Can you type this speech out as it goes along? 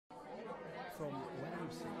from where you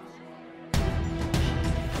sit.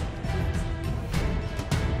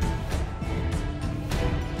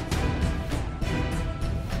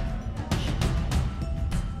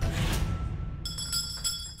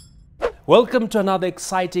 Welcome to another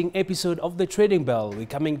exciting episode of The Trading Bell. We're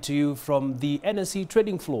coming to you from the NSE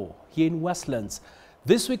trading floor here in Westlands.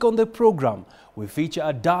 This week on the program, we feature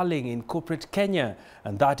a darling in corporate Kenya,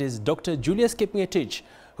 and that is Dr. Julius Kipng'etich,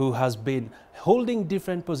 who has been holding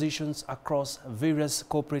different positions across various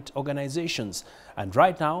corporate organizations. And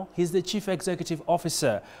right now, he's the Chief Executive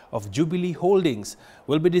Officer of Jubilee Holdings.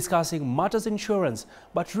 We'll be discussing matters insurance,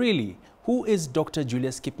 but really, who is Dr.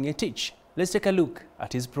 Julius Kipng'etich? Let's take a look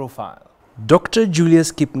at his profile. Dr.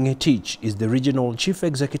 Julius Kipng'etich is the Regional Chief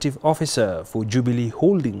Executive Officer for Jubilee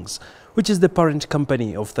Holdings, which is the parent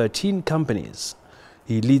company of 13 companies.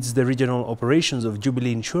 He leads the regional operations of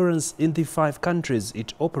Jubilee Insurance in the 5 countries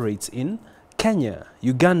it operates in: Kenya,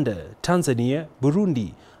 Uganda, Tanzania,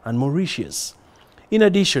 Burundi, and Mauritius. In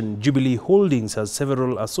addition, Jubilee Holdings has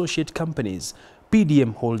several associate companies: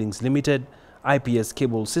 PDM Holdings Limited, IPS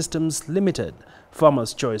Cable Systems Limited,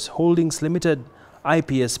 Farmers Choice Holdings Limited,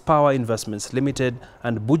 IPS Power Investments Limited,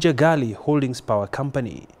 and Bujagali Holdings Power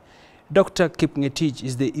Company. Dr. Kipng'etich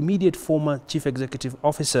is the immediate former Chief Executive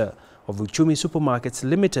Officer of Uchumi Supermarkets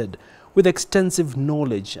Limited, with extensive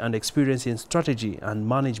knowledge and experience in strategy and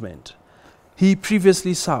management. He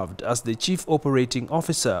previously served as the Chief Operating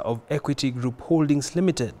Officer of Equity Group Holdings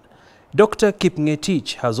Limited. Dr.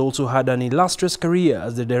 Kipng'etich has also had an illustrious career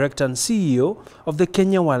as the Director and CEO of the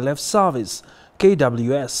Kenya Wildlife Service,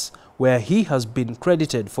 KWS, where he has been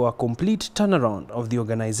credited for a complete turnaround of the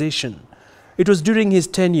organization. It was during his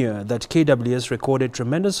tenure that KWS recorded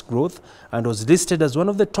tremendous growth and was listed as one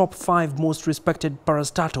of the top 5 most respected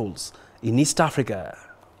parastatals in East Africa.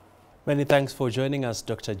 Many thanks for joining us,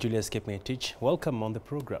 Dr. Julius Kipng'etich. Welcome on the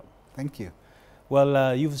program. Thank you.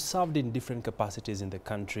 Well, you've served in different capacities in the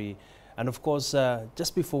country. And of course,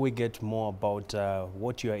 just before we get more about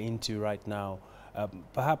what you are into right now,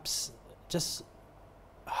 perhaps just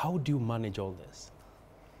how do you manage all this?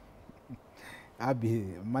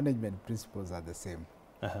 Management principles are the same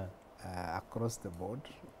across the board.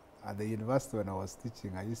 At the university when I was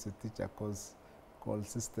teaching, I used to teach a course called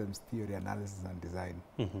Systems Theory, Analysis and Design.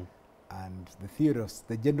 And the theory of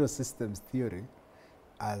the general systems theory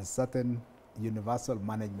has certain universal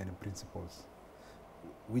management principles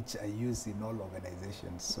which are used in all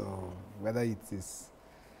organizations. So whether it is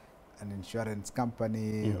an insurance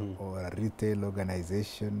company or a retail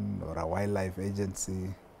organization or a wildlife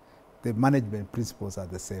agency, the management principles are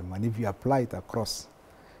the same. And if you apply it across,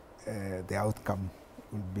 the outcome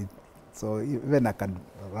will be, so even I can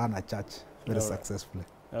run a church very successfully.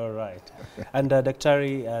 All right. And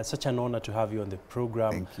Dr. Such an honor to have you on the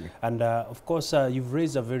program. Thank you. And of course, you've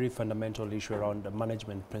raised a very fundamental issue around the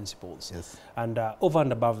management principles. Yes. And over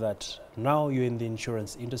and above that, now you're in the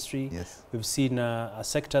insurance industry. Yes. We've seen a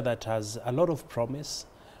sector that has a lot of promise,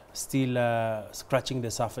 still scratching the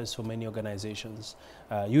surface for many organizations.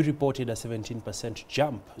 You reported a 17%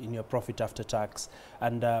 jump in your profit after tax.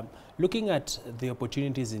 And looking at the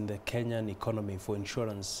opportunities in the Kenyan economy for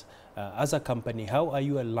insurance, as a company, how are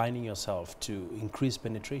you aligning yourself to increase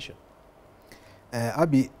penetration?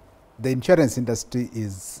 Abi, the insurance industry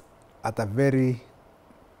is at a very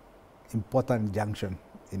important junction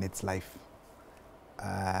in its life.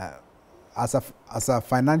 As a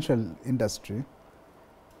financial industry,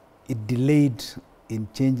 it delayed in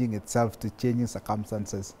changing itself to changing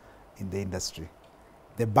circumstances in the industry.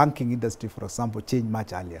 The banking industry, for example, changed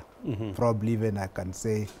much earlier. Probably even I can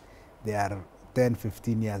say they are 10,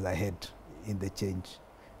 15 years ahead in the change.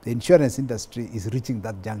 The insurance industry is reaching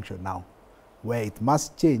that junction now where it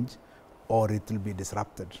must change or it will be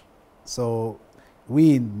disrupted. So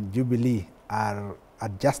we in Jubilee are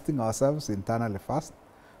adjusting ourselves internally first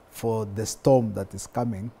for the storm that is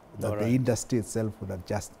coming, that the industry itself would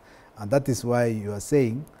adjust. And that is why you are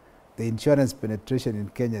saying the insurance penetration in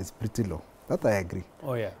Kenya is pretty low. That I agree.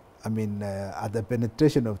 Oh, yeah. I mean, at the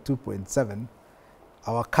penetration of 2.7,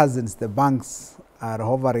 our cousins, the banks, are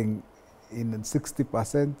hovering in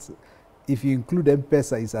 60%. If you include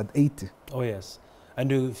M-Pesa, it's at 80. Oh, yes.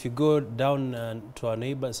 And if you go down to our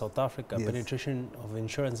neighbor, South Africa, yes, penetration of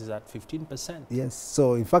insurance is at 15%. Yes.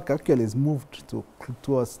 So, in fact, actually, it's moved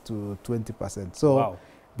towards to 20%. So, wow,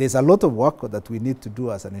 there's a lot of work that we need to do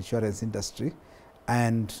as an insurance industry.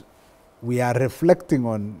 And we are reflecting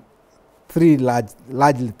on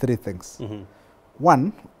largely three things.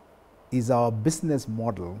 One is our business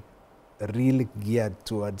model really geared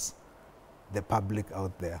towards the public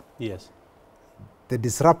out there. Yes. The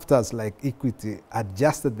disruptors like Equity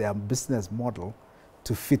adjusted their business model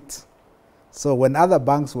to fit So when other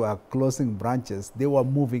banks were closing branches, they were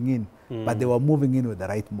moving in, but they were moving in with the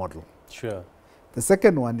right model. Sure. The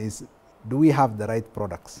second one is, do we have the right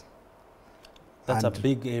products? That's a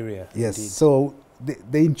big area. Yes. Indeed. So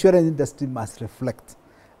the insurance industry must reflect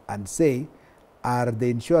and say, are the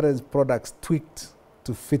insurance products tweaked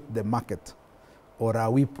to fit the market, or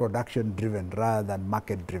are we production driven rather than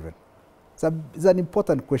market driven? It's an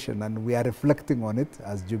important question, and we are reflecting on it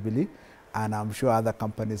as Jubilee, and I'm sure other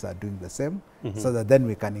companies are doing the same, so that then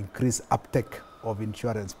we can increase uptake of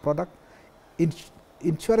insurance product.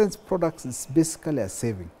 Insurance products is basically a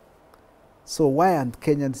saving. So why aren't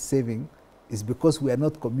Kenyans saving is because we are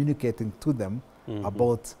not communicating to them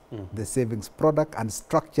about the savings product and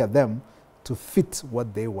structure them to fit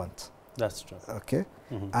what they want. That's true. Okay?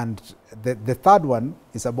 And the third one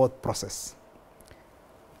is about process.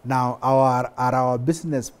 Now, are our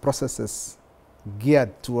business processes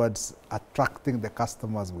geared towards attracting the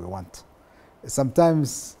customers we want?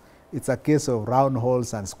 Sometimes it's a case of round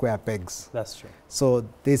holes and square pegs. That's true. So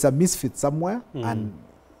there's a misfit somewhere, and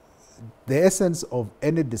the essence of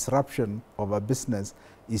any disruption of a business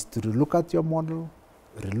is to relook at your model,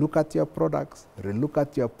 relook at your products, relook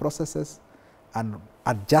at your processes, and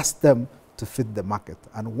adjust them to fit the market.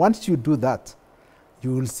 And once you do that,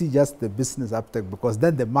 you will see just the business uptake, because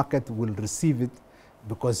then the market will receive it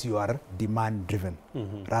because you are demand driven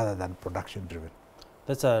rather than production driven.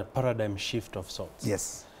 That's a paradigm shift of sorts.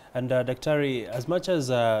 Yes. And Daktari, as much as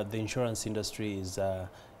the insurance industry is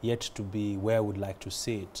yet to be where I would like to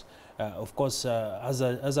see it, of course, as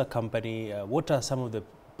a company, what are some of the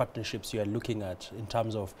partnerships you are looking at in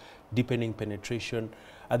terms of deepening penetration?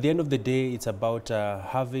 At the end of the day, it's about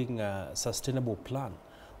having a sustainable plan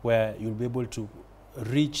where you'll be able to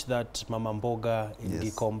reach that Mama Mboga in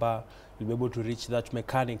Gikomba, you'll be able to reach that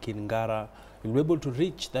mechanic in Ngara, you'll be able to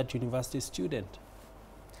reach that university student.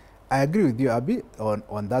 I agree with you, Abi,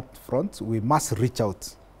 on that front. We must reach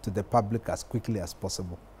out to the public as quickly as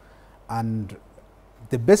possible. And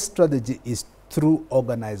the best strategy is through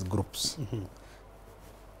organized groups.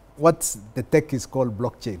 What the tech is called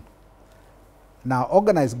blockchain. Now,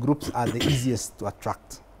 organized groups are the easiest to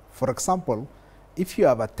attract. For example, if you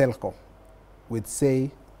have a telco with,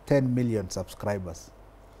 say, 10 million subscribers,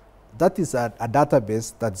 that is a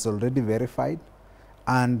database that's already verified,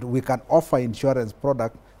 and we can offer insurance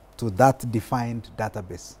product to that defined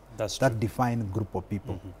database, that defined group of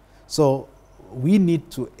people. So we need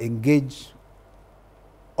to engage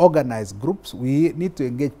organized groups. We need to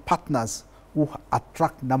engage partners who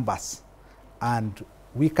attract numbers, and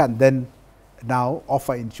we can then now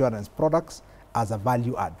offer insurance products as a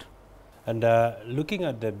value add. And looking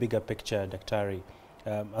at the bigger picture, Daktari,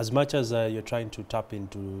 as much as you're trying to tap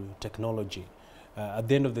into technology, at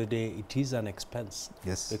the end of the day, it is an expense.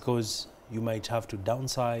 Yes. Because you might have to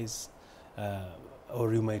downsize,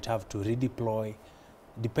 or you might have to redeploy,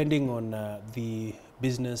 depending on the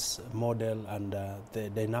business model and the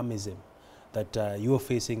dynamism that you are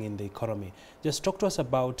facing in the economy. Just talk to us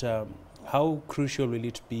about how crucial will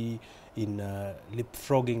it be in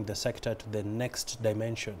leapfrogging the sector to the next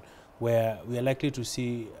dimension, where we are likely to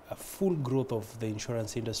see a full growth of the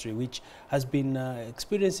insurance industry, which has been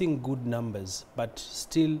experiencing good numbers, but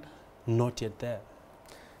still not yet there.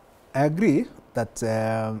 I agree that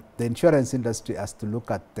the insurance industry has to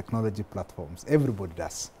look at technology platforms. Everybody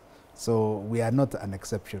does. So we are not an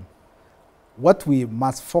exception. What we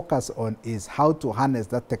must focus on is how to harness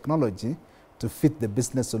that technology to fit the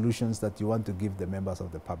business solutions that you want to give the members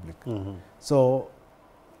of the public. So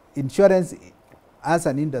insurance as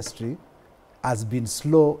an industry has been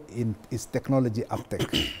slow in its technology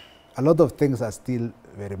uptake. A lot of things are still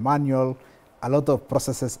very manual. A lot of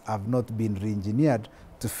processes have not been re-engineered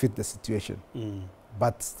to fit the situation.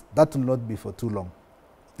 But that will not be for too long.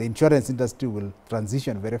 The insurance industry will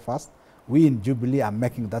transition very fast. We in Jubilee are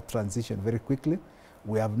making that transition very quickly.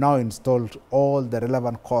 We have now installed all the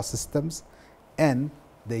relevant core systems, and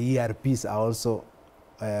the ERPs are also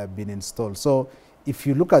been installed. So if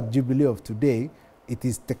you look at Jubilee of today, it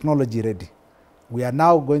is technology ready. We are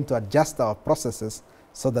now going to adjust our processes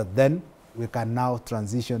so that then we can now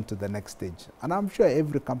transition to the next stage. And I'm sure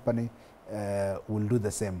every company will do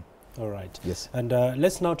the same. All right. Yes. And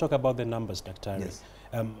let's now talk about the numbers, Dr. Yes.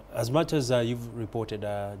 As much as you've reported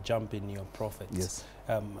a jump in your profits, yes.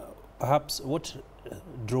 Perhaps what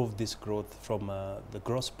drove this growth from the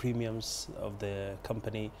gross premiums of the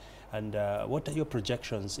company, and what are your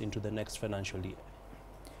projections into the next financial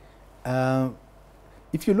year?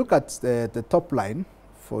 If you look at the top line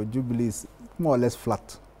for Jubilee, is more or less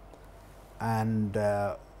flat. And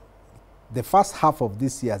the first half of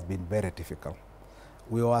this year has been very difficult.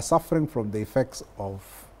 We were suffering from the effects of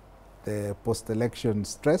the post-election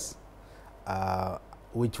stress,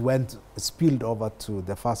 which spilled over to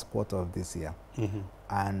the first quarter of this year.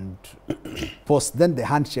 And post then the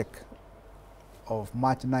handshake of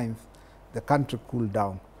March 9th, the country cooled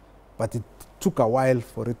down, but it took a while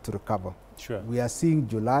for it to recover. Sure. We are seeing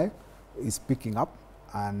July is picking up,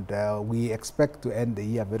 and we expect to end the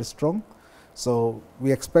year very strong. So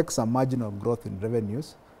we expect some marginal growth in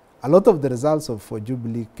revenues. A lot of the results for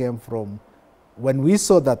Jubilee came from when we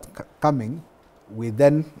saw that coming, we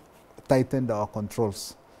then tightened our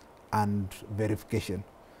controls and verification.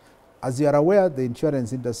 As you are aware, the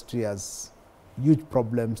insurance industry has huge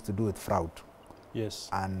problems to do with fraud. Yes.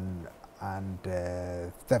 And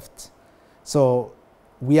theft. So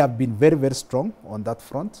we have been very, very strong on that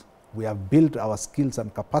front. We have built our skills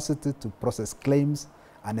and capacity to process claims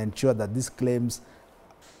and ensure that these claims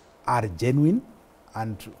are genuine.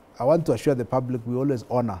 And I want to assure the public we always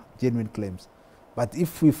honor genuine claims. But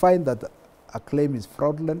if we find that a claim is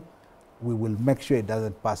fraudulent, we will make sure it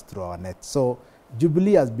doesn't pass through our net. So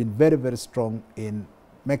Jubilee has been very, very strong in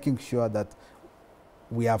making sure that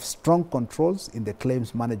we have strong controls in the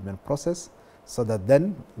claims management process so that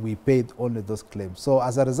then we paid only those claims. So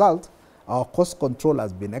as a result, our cost control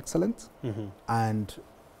has been excellent. And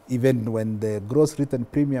even when the gross written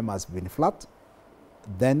premium has been flat,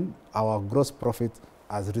 then our gross profit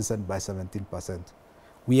has risen by 17%.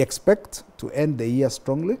 We expect to end the year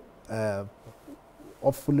strongly,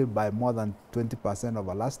 hopefully by more than 20%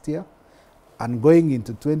 over last year. And going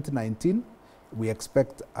into 2019, we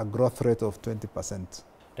expect a growth rate of 20%.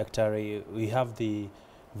 Dr. we have the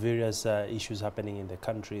various issues happening in the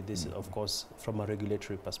country. This is, of course, from a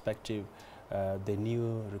regulatory perspective, the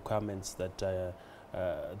new requirements that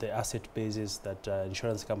the asset bases that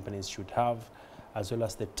insurance companies should have, as well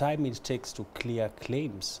as the time it takes to clear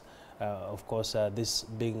claims. Of course, this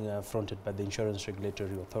being fronted by the Insurance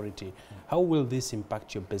Regulatory Authority. How will this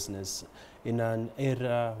impact your business in an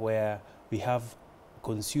era where we have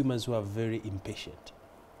consumers who are very impatient?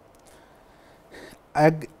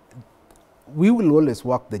 We will always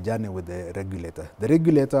walk the journey with the regulator. The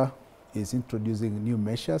regulator is introducing new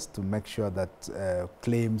measures to make sure that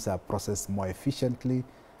claims are processed more efficiently,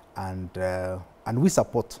 and we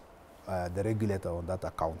support the regulator on that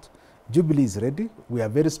account. Jubilee is ready. We are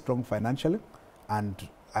very strong financially, and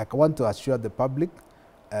I want to assure the public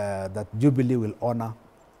that Jubilee will honor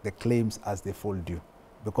the claims as they fall due,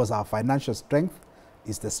 because our financial strength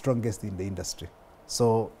is the strongest in the industry.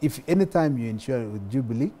 So if anytime you insure with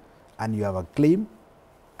Jubilee and you have a claim,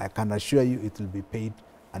 I can assure you it will be paid,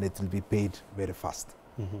 and it will be paid very fast.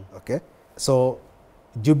 Okay? So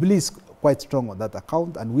Jubilee is quite strong on that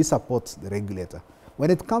account, and we support the regulator. When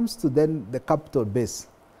it comes to then the capital base,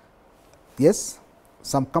 yes,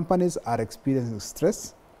 some companies are experiencing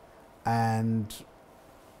stress, and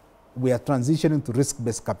we are transitioning to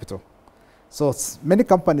risk-based capital. So many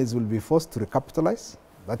companies will be forced to recapitalize.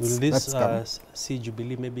 Will this see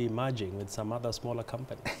Jubilee maybe merging with some other smaller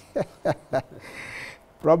companies?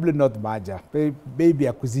 Probably not merger, maybe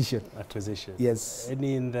acquisition. Acquisition. Yes.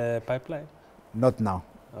 Any in the pipeline? Not now.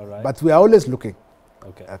 All right. But we are always looking.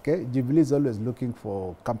 Okay. Okay. Jubilee is always looking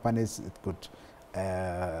for companies it could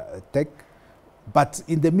take. But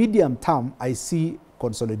in the medium term, I see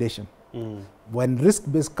consolidation. When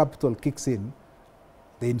risk-based capital kicks in,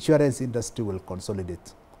 the insurance industry will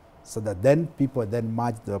consolidate, so that then people then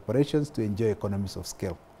merge the operations to enjoy economies of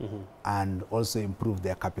scale and also improve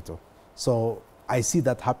their capital. So I see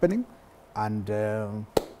that happening, and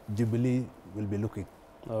Jubilee will be looking.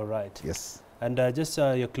 All right. Yes. And just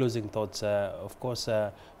your closing thoughts. Of course,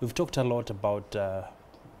 we've talked a lot about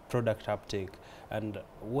product uptake, and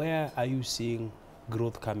where are you seeing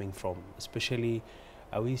growth coming from? Especially,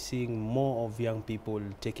 are we seeing more of young people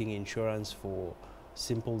taking insurance for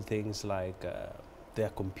simple things like their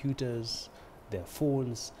computers, their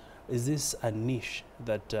phones? Is this a niche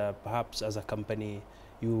that perhaps as a company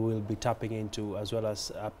you will be tapping into, as well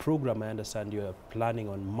as a program I understand you're planning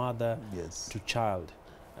on mother to child?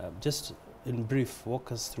 Just in brief,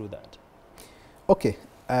 walk us through that. Okay.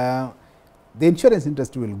 The insurance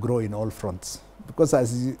industry will grow in all fronts, because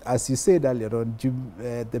as you said earlier on,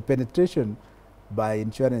 the penetration by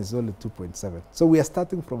insurance is only 2.7. So we are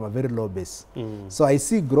starting from a very low base. So I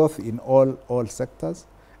see growth in all sectors.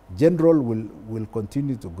 General will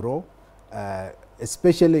continue to grow,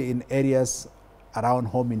 especially in areas around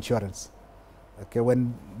home insurance. Okay,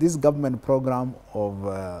 when this government program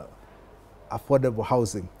of affordable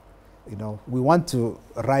housing, we want to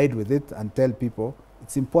ride with it and tell people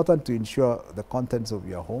it's important to insure the contents of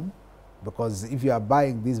your home, because if you are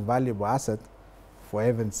buying this valuable asset, for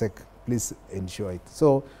heaven's sake, please insure it.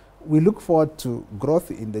 So we look forward to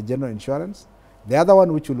growth in the general insurance. The other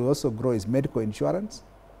one which will also grow is medical insurance.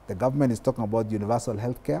 The government is talking about universal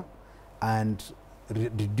health care and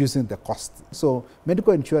reducing the cost. So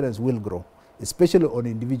medical insurance will grow, especially on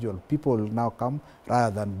individual. People will now come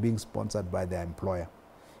rather than being sponsored by their employer.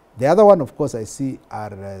 The other one, of course, I see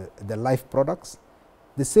are the life products.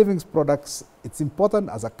 The savings products, it's important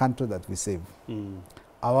as a country that we save.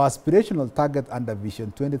 Our aspirational target under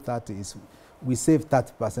Vision 2030 is we save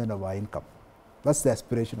 30% of our income. That's the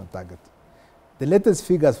aspirational target. The latest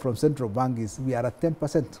figures from central bank is we are at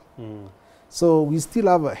 10%. So we still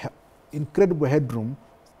have incredible headroom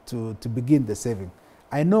to begin the saving.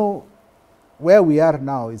 I know where we are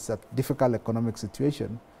now is a difficult economic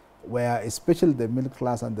situation where especially the middle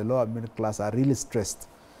class and the lower middle class are really stressed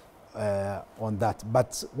on that.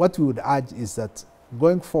 But what we would urge is that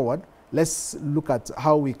going forward, let's look at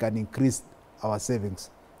how we can increase our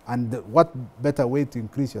savings. And what better way to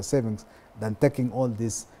increase your savings than taking all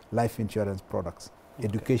these life insurance products. Okay.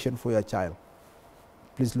 Education for your child.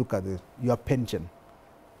 Please look at it. Your pension.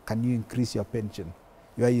 Can you increase your pension?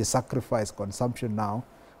 Where you sacrifice consumption now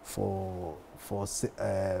for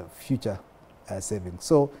future savings.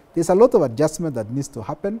 So there's a lot of adjustment that needs to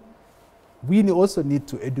happen. We also need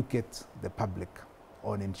to educate the public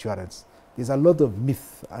on insurance. There's a lot of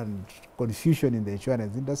myth and confusion in the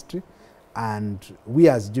insurance industry, and we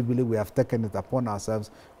as Jubilee, we have taken it upon ourselves.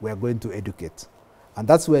 We are going to educate. And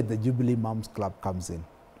that's where the Jubilee Moms Club comes in.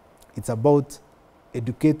 It's about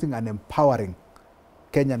educating and empowering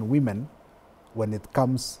Kenyan women when it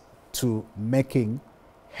comes to making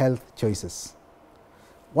health choices.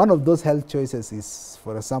 One of those health choices is,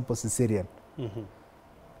 for example, cesarean.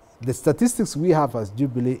 The statistics we have as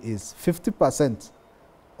Jubilee is 50%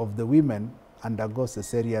 of the women undergo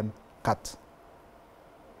cesarean cut.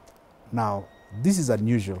 Now, this is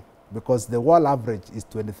unusual because the world average is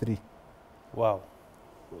 23. Wow.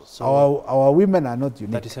 So our women are not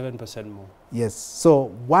unique. 37% more. Yes. So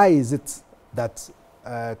why is it that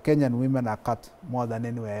Kenyan women are cut more than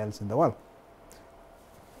anywhere else in the world?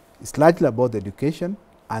 It's largely about education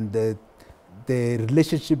and the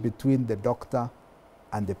relationship between the doctor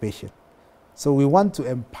and the patient. So we want to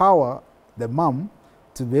empower the mom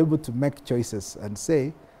to be able to make choices and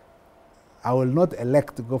say, I will not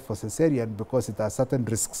elect to go for cesarean because it has certain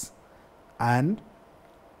risks, and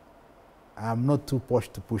I'm not too posh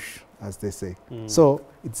to push, as they say. So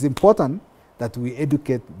it's important that we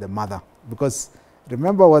educate the mother, because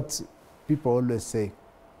remember what people always say,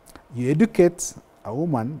 you educate a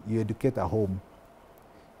woman, you educate a home.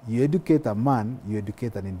 You educate a man, you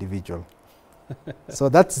educate an individual. So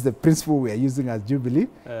that's the principle we are using as Jubilee.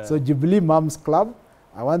 So Jubilee Moms Club,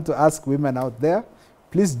 I want to ask women out there,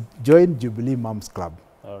 please join Jubilee Moms Club.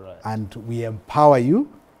 All right. And we empower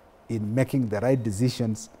you in making the right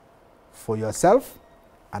decisions for yourself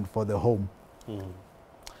and for the home.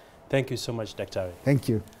 Thank you so much, Dr. Thank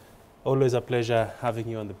you. Always a pleasure having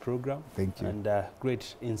you on the program. Thank you. And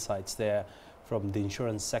great insights there from the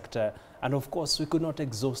insurance sector. And of course, we could not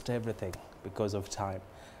exhaust everything because of time.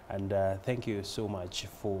 And thank you so much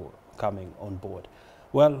for coming on board.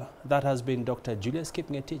 Well, that has been Dr. Julius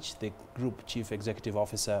Kipng'etich, the Group Chief Executive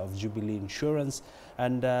Officer of Jubilee Insurance.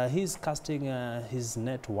 And he's casting his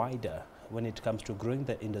net wider when it comes to growing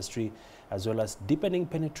the industry, as well as deepening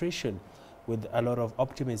penetration with a lot of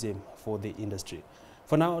optimism for the industry.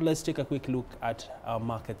 For now, let's take a quick look at our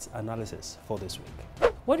markets analysis for this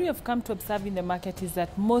week. What we have come to observe in the market is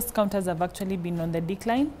that most counters have actually been on the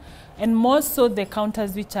decline, and more so the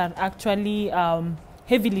counters which are actually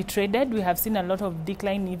heavily traded. We have seen a lot of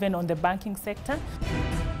decline even on the banking sector.